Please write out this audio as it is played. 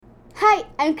Hi,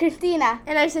 I'm Christina.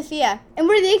 And I'm Sophia. And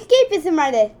we're the Escapism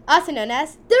Artists, Also known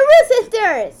as the Real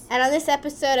Sisters. And on this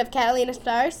episode of Catalina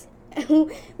Stars,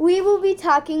 we will be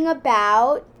talking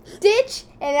about Stitch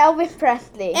and Elvis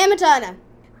Presley. and Madonna.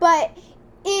 But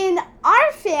in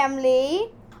our family,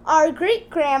 our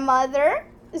great-grandmother,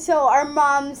 so our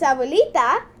mom's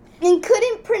abuelita, and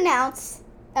couldn't pronounce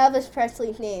Elvis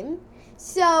Presley's name.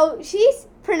 So she's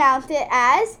pronounced it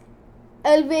as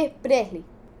Elvis Presley.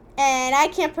 And I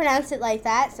can't pronounce it like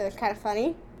that, so it's kind of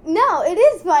funny. No, it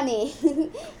is funny.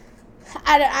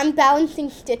 I'm balancing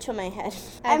Stitch on my head.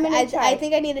 I'm gonna try. I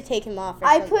think I need to take him off.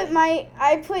 I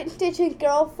put Stitch's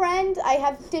girlfriend. I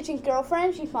have Stitch's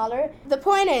girlfriend. She's smaller. The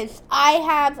point is, I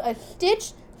have a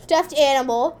Stitch stuffed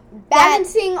animal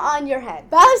Balancing on your head.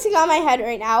 balancing on my head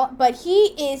right now, but he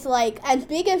is like as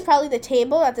big as probably the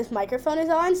table that this microphone is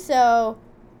on. So,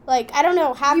 like, I don't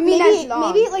know how. You mean maybe as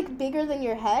long? maybe like bigger than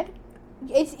your head.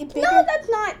 It's bigger. No, that's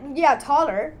not. Yeah,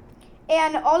 taller.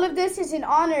 And all of this is in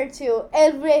honor to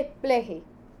Elvis Presley.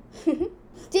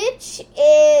 Stitch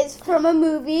is from a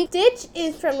movie. Stitch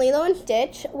is from Lilo and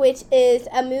Stitch, which is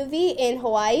a movie in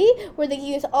Hawaii where they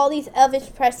use all these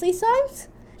Elvis Presley songs.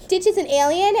 Stitch is an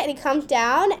alien, and he comes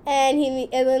down, and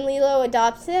then Lilo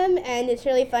adopts him, and it's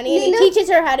really funny. And he teaches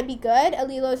her how to be good.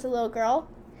 Lilo's a little girl.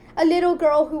 A little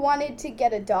girl who wanted to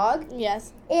get a dog.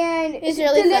 Yes. And It's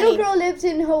really the little funny. girl lives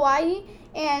in Hawaii,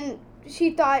 and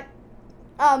she thought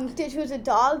Stitch was a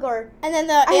dog, or... And then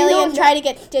the I aliens know try to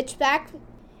get Stitch back.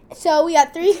 So we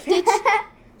got 3 Stitch.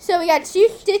 So we got 2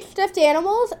 Stitch stuffed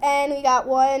animals, and we got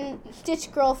 1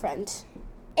 Stitch girlfriend.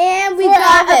 And we For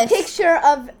got Elvis. a picture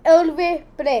of Elvis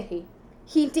Presley.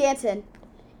 He dancing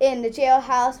in the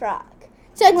Jailhouse Rock.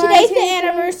 So today's the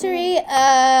anniversary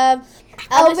of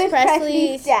Elvis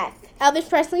Presley's death. Elvis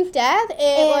Presley's death. It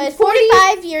And was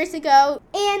 45 years ago.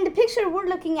 And the picture we're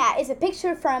looking at is a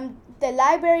picture from the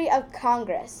Library of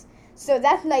Congress. So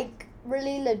that's like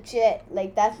really legit.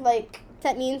 Like that's like...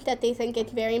 That means that they think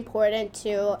it's very important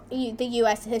to the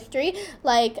U.S. history.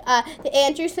 Like, the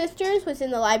Andrews sisters was in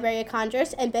the Library of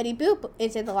Congress, and Betty Boop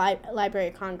is in the Library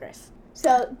of Congress.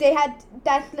 So they had...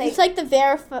 That's like... It's like the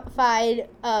verified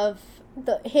of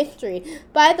the history.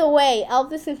 By the way,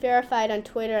 Elvis is verified on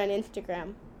Twitter and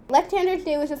Instagram. Left-Handers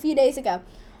Day was a few days ago.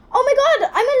 Oh my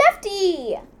god, I'm a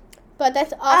lefty! But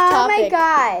that's off Oh topic. my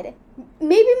god.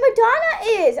 Maybe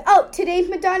Madonna is. Oh, today's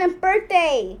Madonna's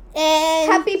birthday.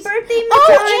 And Happy birthday,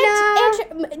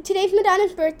 Madonna. and today's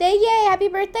Madonna's birthday. Yay, happy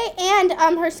birthday. And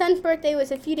her son's birthday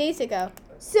was a few days ago.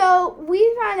 So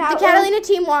we found out... The Catalina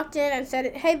team walked in and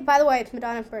said, hey, by the way, it's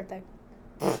Madonna's birthday.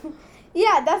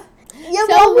 Yeah, that's... Yeah, So,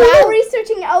 well, we wow. were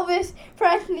researching Elvis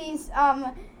Presley's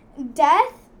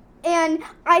death, and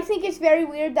I think it's very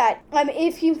weird that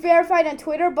if he's verified on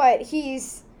Twitter, but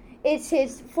it's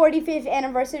his 45th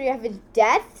anniversary of his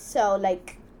death, so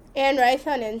like... Anne Rice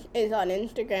is on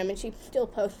Instagram, and she still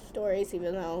posts stories,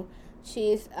 even though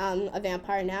she's a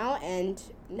vampire now and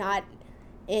not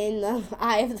in the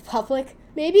eye of the public.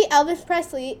 Maybe Elvis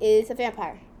Presley is a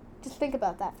vampire. Just think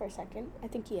about that for a second. I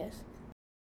think he is.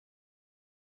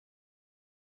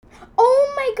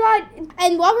 Oh my god!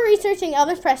 And while we're researching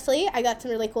Elvis Presley, I got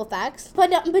some really cool facts. But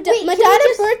Madonna's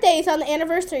just- birthday is on the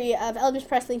anniversary of Elvis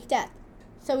Presley's death.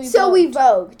 So we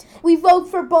vogued. We vogued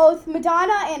for both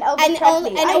Madonna and Elvis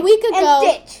Presley. And a week ago,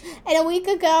 And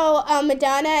Stitch.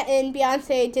 Madonna and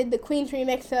Beyonce did the Queen's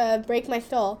remix of "Break My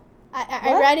Soul."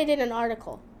 I What? read it in an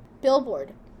article.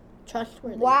 Billboard,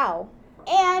 trustworthy. Wow.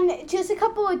 And just a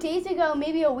couple of days ago,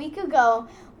 maybe a week ago,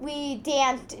 we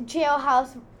danced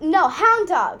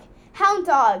Hound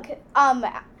Dog,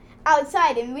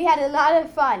 outside, and we had a lot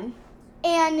of fun.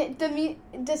 And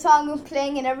the song was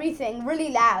playing and everything really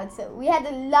loud, so we had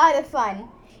a lot of fun.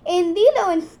 In Lilo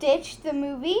and Stitch, the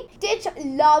movie, Stitch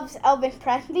loves Elvis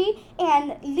Presley,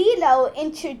 and Lilo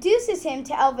introduces him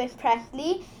to Elvis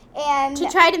Presley, and To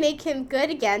try to make him good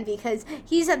again because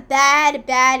he's a bad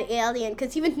alien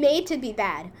because he was made to be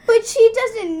bad. but she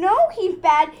doesn't know he's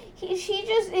bad. She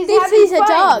just is Thinks having he's a fun.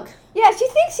 dog. Yeah, she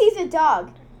thinks he's a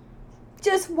dog.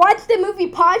 Just watch the movie,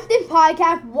 pause the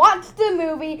podcast, watch the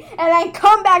movie, and then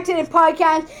come back to the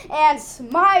podcast and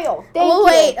smile. Thank you.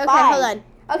 Wait. Okay, Bye. hold on.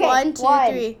 Okay, 1, 2,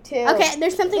 3. 2. Okay,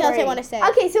 there's something else I three. want to say.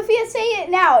 Okay, Sophia, say it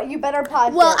now. You better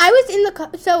pause. Well, it. I was in the car,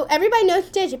 so everybody knows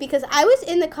Stitch because I was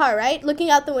in the car, right,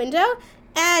 looking out the window,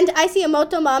 and I see a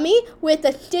Motomami with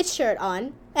a Stitch shirt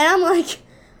on, and I'm like,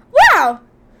 wow,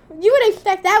 You would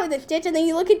expect that with a Stitch, and then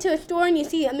you look into a store and you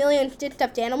see a million Stitch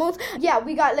stuffed animals. Yeah,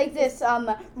 we got like this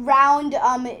round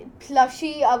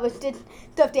plushie of a Stitch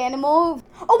stuffed animal.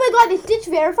 Oh my god, is Stitch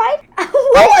verified?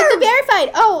 Oh, it's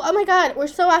verified. Oh my god, we're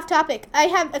so off topic. I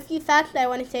have a few facts that I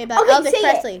want to say about Elvis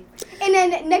Presley. And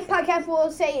then next podcast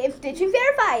we'll say if Stitch is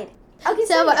verified. Okay,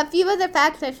 so a few other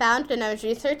facts I found when I was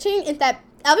researching is that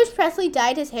Elvis Presley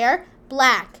dyed his hair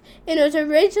black, and it was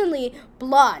originally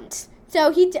blonde.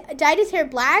 So he dyed his hair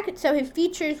black so his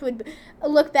features would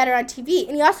look better on TV.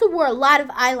 And he also wore a lot of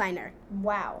eyeliner.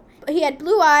 Wow. He had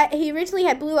blue eye. He originally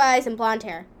had blue eyes and blonde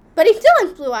hair. But he still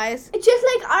has blue eyes. It's just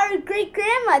like our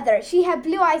great-grandmother. She had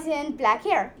blue eyes and black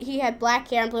hair. He had black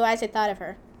hair and blue eyes. I thought of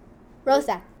her.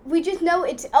 Rosa. We just know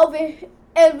it's Elvis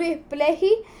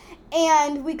Presley.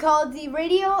 And we called the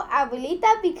radio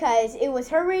Abuelita because it was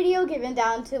her radio given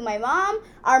down to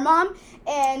our mom,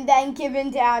 and then given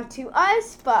down to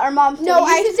us. But our mom still No,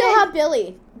 I still have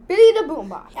Billy. Billy the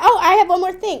Boombox. Oh, I have one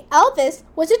more thing. Elvis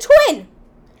was a twin.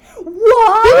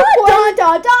 What? Dun,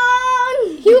 dun,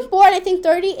 dun. He was born, I think,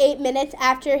 38 minutes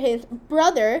after his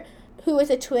brother, who was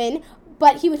a twin,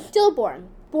 but he was stillborn.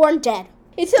 Born dead.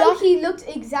 So he looked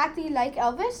exactly like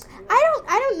Elvis? I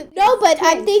don't know, but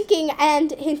I'm thinking,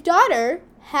 and his daughter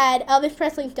Elvis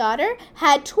Presley's daughter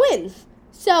had twins.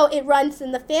 So it runs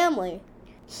in the family.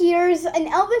 Here's an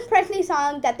Elvis Presley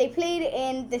song that they played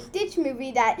in the Stitch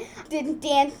movie that didn't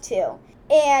dance to.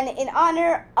 And in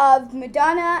honor of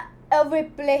Madonna,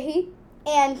 Elvis Presley,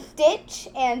 and Stitch,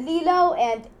 and Lilo,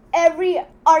 and every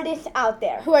artist out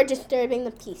there. Who are disturbing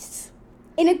the peace.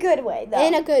 In a good way, though.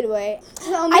 In a good way.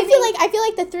 So I feel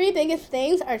like the three biggest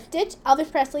things are Stitch, Elvis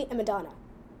Presley, and Madonna.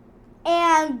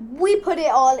 And we put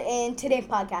it all in today's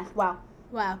podcast. Wow.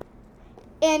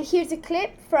 And here's a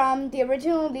clip from the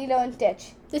original Lilo and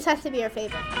Stitch. This has to be your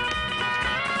favorite.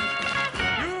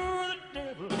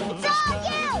 It's all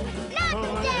you, not the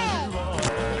devil.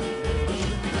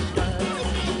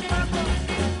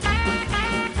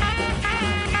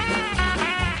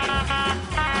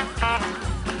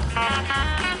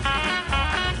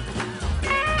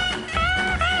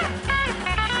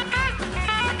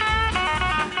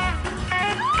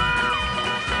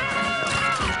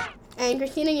 And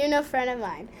Christina, you're no friend of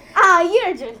mine.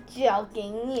 You're just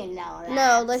joking. You know that.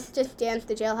 No, let's just dance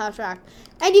the Jailhouse Rock.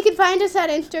 And you can find us at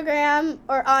Instagram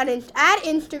or on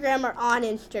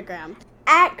Instagram.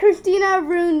 At Christina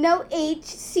Rune, no H,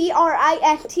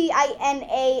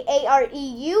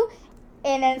 ChristinaAreu,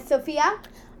 and then Sophia.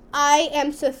 I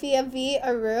am Sophia V.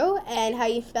 Aru, and how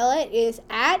you spell it is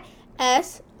at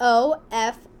SOFIAVAREU.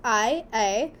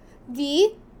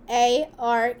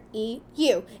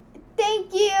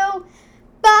 Thank you.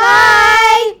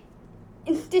 Bye.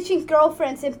 And Stitch's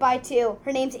girlfriend said bye too.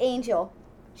 Her name's Angel.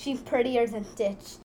 She's prettier than Stitch.